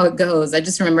remember how it goes. I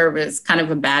just remember it's kind of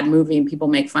a bad movie and people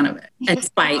make fun of it. And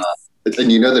Spice.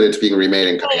 And you know that it's being remade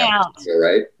and coming out,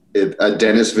 right?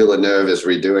 Denis Villeneuve is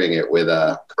redoing it with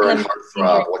current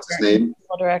heartthrob. What's his name?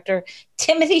 Director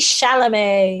Timothée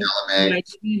Chalamet. I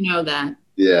didn't know that.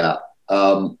 Yeah.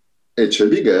 It should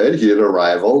be good. He had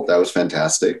Arrival. That was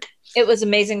fantastic. It was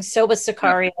amazing. So was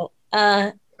Sicario.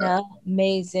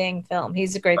 Amazing film.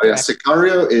 He's a great director.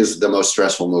 Sicario is the most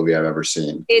stressful movie I've ever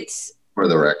seen. It's for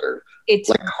the record. It's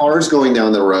like cars going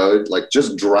down the road, like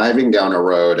just driving down a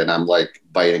road, and I'm like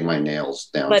biting my nails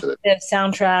down to the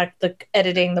soundtrack, the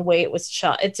editing, the way it was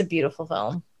shot. It's a beautiful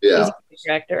film. Yeah. He's a great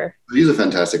director. He's a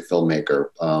fantastic filmmaker.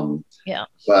 Yeah.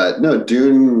 But no,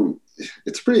 Dune,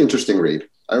 it's a pretty interesting read.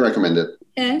 I recommend it.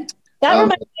 Yeah.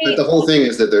 But the whole thing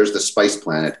is that there's the Spice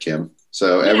Planet, Kim.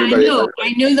 So everybody. I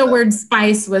knew the word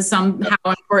spice was somehow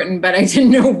important, but I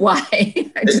didn't know why.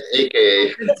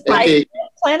 AKA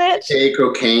Planet. AKA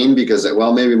cocaine, because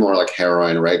maybe more like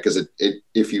heroin, right? Because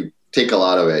if you take a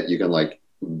lot of it, you can like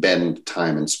bend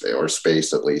time and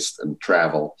space at least and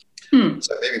travel. So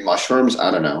maybe mushrooms.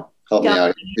 I don't know. Help me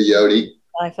out, Peyote.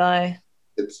 Sci-fi.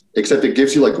 Except it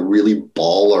gives you like really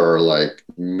baller, like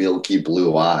milky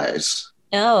blue eyes.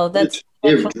 Oh, that's.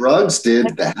 If drugs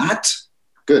did that.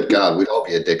 Good God, we'd all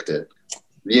be addicted.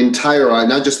 The entire eye,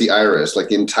 not just the iris, like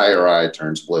the entire eye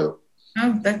turns blue.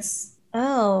 Oh, that's...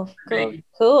 Oh,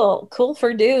 cool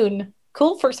for Dune.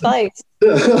 Cool for Spice.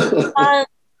 Are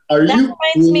you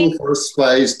cool for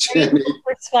Spice, Jenny? Cool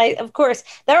for Spice, of course.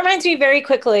 That reminds me very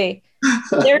quickly.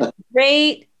 There's a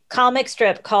great comic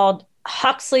strip called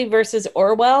Huxley versus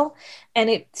Orwell, and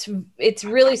it's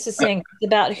really succinct. It's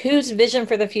about whose vision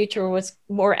for the future was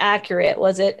more accurate.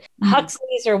 Was it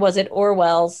Huxley's or was it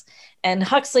Orwell's? And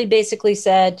Huxley basically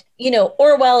said,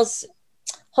 Orwell's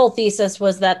whole thesis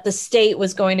was that the state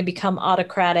was going to become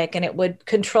autocratic and it would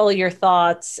control your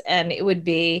thoughts, and it would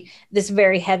be this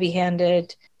very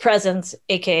heavy-handed presence,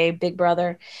 aka Big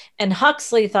Brother. And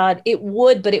Huxley thought it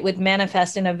would, but it would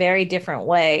manifest in a very different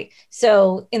way.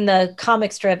 So in the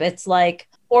comic strip, it's like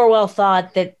Orwell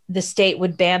thought that the state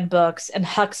would ban books, and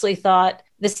Huxley thought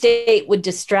the state would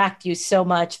distract you so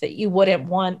much that you wouldn't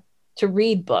want to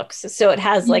read books. So it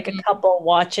has like a couple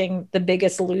watching The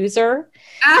Biggest Loser,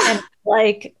 and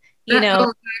like,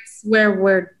 that's where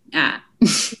we're at.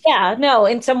 Yeah, no,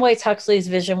 in some ways Huxley's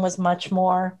vision was much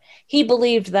more, he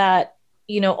believed that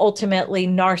ultimately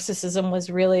narcissism was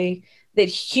really, that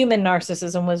human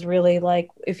narcissism was really like,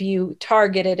 if you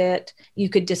targeted it, you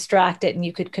could distract it and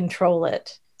you could control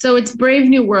it. So it's Brave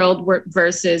New World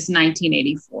versus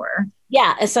 1984.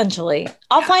 Yeah, essentially.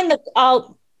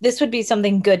 This would be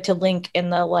something good to link in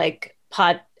the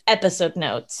pod episode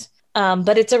notes.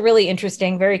 But it's a really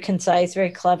interesting, very concise,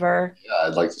 very clever. Yeah,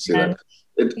 I'd like to see that.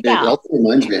 It also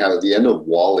reminds me how the end of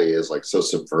WALL-E is like so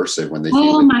subversive when they.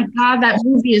 Oh my God, that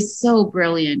movie is so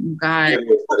brilliant, you guys!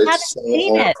 It's so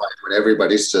horrifying when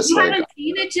everybody's just you haven't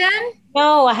seen it, Jen?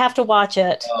 No, I have to watch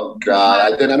it. Oh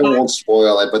God, I won't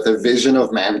spoil it, but the vision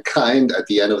of mankind at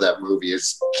the end of that movie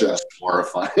is just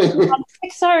horrifying.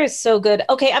 Pixar is so good.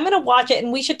 Okay, I'm gonna watch it,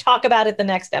 and we should talk about it the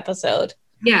next episode.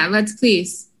 Yeah, let's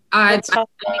please.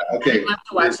 Okay,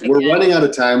 we're running out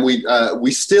of time.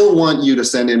 We still want you to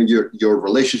send in your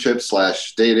relationship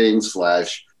 /dating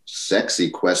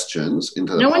 /sexy questions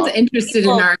into the. No one's interested in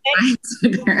our clients,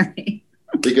 apparently.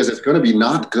 Because it's going to be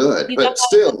not good, but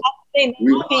still. This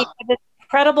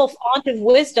incredible font of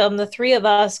wisdom, the three of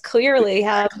us clearly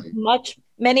have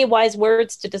many wise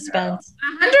words to dispense.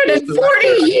 140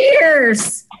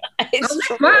 years.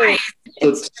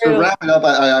 It's true. To wrap it up,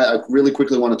 I really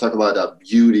quickly want to talk about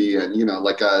beauty, and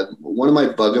one of my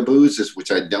bugaboos is,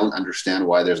 which I don't understand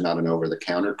why there's not an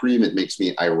over-the-counter cream. It makes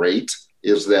me irate.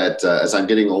 Is that as I'm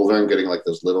getting older, I'm getting like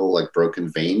those little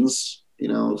broken veins,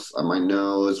 on my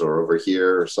nose or over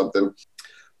here or something,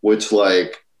 which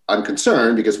I'm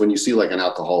concerned because when you see an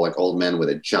alcoholic old man with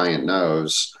a giant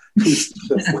nose, he's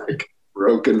just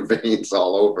broken veins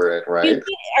all over it, right?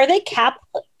 Are they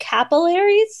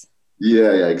capillaries?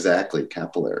 Yeah, exactly.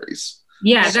 Capillaries.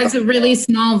 Yeah, that's a really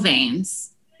small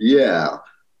veins. Yeah.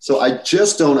 So I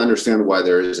just don't understand why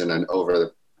there isn't an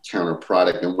over-the-counter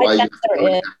product and why you have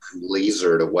to have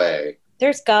lasered away.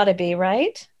 There's got to be,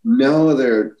 right? No,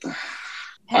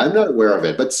 I'm not aware of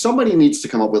it, but somebody needs to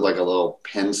come up with a little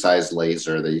pen-sized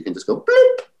laser that you can just go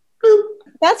bloop, bloop.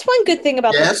 That's one good thing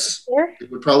about this. It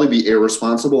would probably be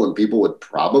irresponsible and people would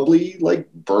probably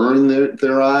burn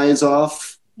their eyes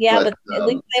off. Yeah, but at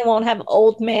least they won't have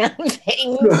old man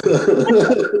veins.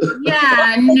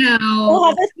 Yeah, no. They'll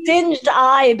have a singed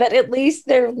eye, but at least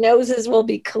their noses will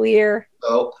be clear.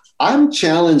 So I'm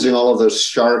challenging all of those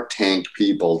Shark Tank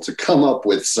people to come up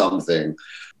with something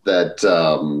that,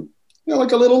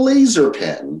 like a little laser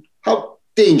pen. How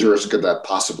dangerous could that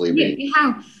possibly be?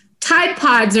 Yeah. Tide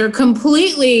Pods are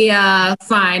completely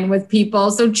fine with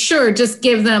people. So sure, just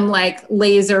give them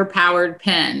laser powered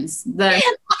pens.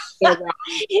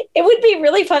 It would be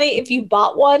really funny if you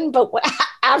bought one, but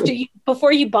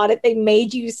before you bought it, they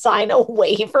made you sign a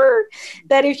waiver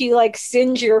that if you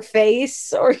singe your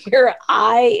face or your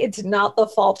eye, it's not the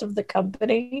fault of the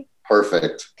company.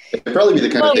 Perfect. It'd probably be the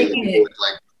kind of thing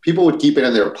people would keep it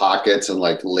in their pockets and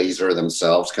laser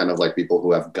themselves, kind of like people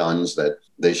who have guns that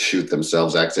they shoot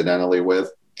themselves accidentally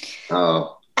with.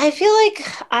 I feel like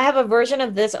I have a version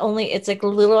of this, only it's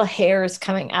little hairs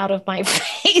coming out of my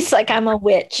face, like I'm a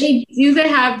witch. They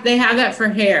have that for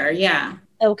hair, yeah.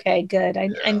 Okay, good.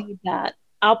 I need that.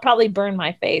 I'll probably burn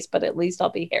my face, but at least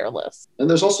I'll be hairless. And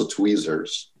there's also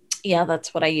tweezers. Yeah,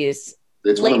 that's what I use.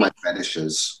 It's one of my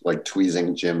fetishes,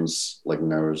 tweezing Jim's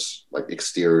nose,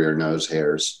 exterior nose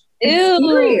hairs.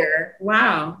 Ew.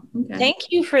 Wow. Okay. Thank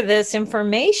you for this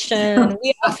information.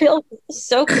 We all feel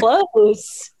so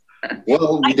close.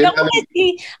 Well, we didn't have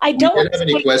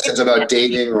any questions about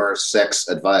dating or sex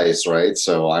advice, right?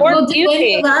 So do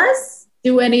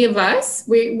any of us?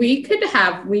 We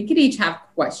could each have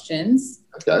questions.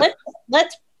 Okay.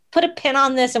 Let's put a pin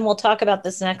on this and we'll talk about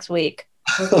this next week.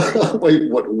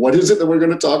 Wait, what is it that we're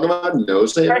going to talk about?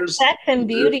 Nose hairs? Sex and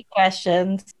beauty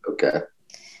questions. Okay.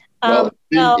 Well, it's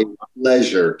been a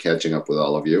pleasure catching up with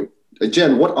all of you.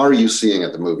 Jen, what are you seeing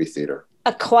at the movie theater?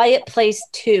 A Quiet Place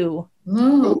 2.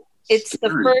 Oh. It's the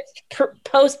first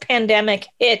post-pandemic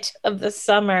hit of the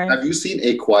summer. Have you seen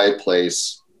A Quiet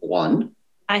Place 1?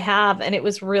 I have, and it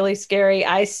was really scary.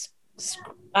 I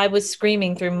was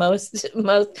screaming through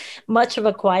much of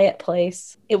A Quiet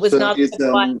Place. It was not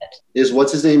quiet. Is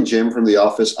what's his name, Jim from The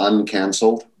Office,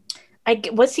 uncanceled?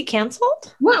 Was he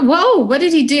canceled? What? Whoa! What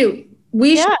did he do?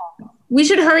 We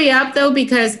should hurry up though,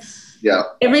 because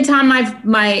every time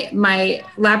my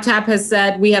laptop has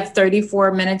said we have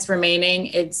 34 minutes remaining,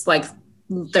 it's like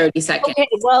 30 seconds. Okay,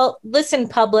 well, listen,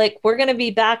 public, we're going to be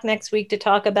back next week to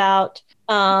talk about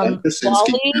Wally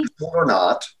or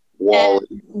not.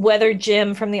 Wally. Whether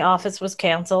Jim from The Office was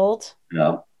canceled.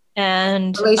 Yeah.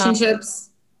 And relationships.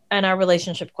 And our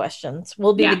relationship questions.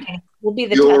 We'll be the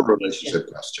your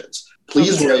relationship questions.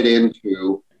 Please write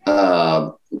into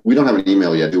we don't have an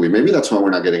email yet, do we? Maybe that's why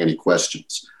we're not getting any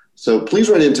questions. So please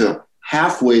write into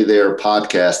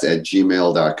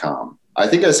halfwaytherepodcast@gmail.com. I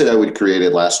think I said I would create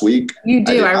it last week. You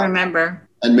do, I remember.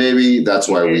 And maybe that's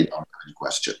why we don't have any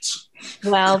questions.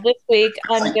 Well, this week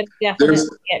I'm going to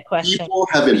definitely get questions. People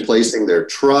have been placing their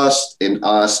trust in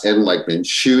us and like been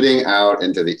shooting out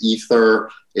into the ether.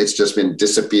 It's just been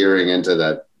disappearing into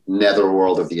the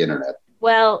netherworld of the internet.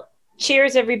 Well,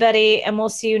 cheers, everybody, and we'll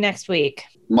see you next week.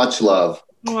 Much love.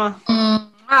 I'm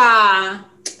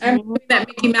doing that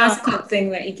Mickey Mouse Club thing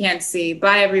that you can't see.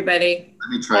 Bye, everybody. Let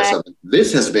me try something.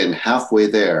 This has been Halfway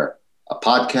There, a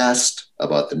podcast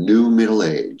about the new middle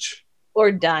age.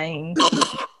 Or dying.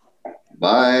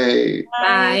 Bye.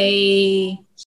 Bye.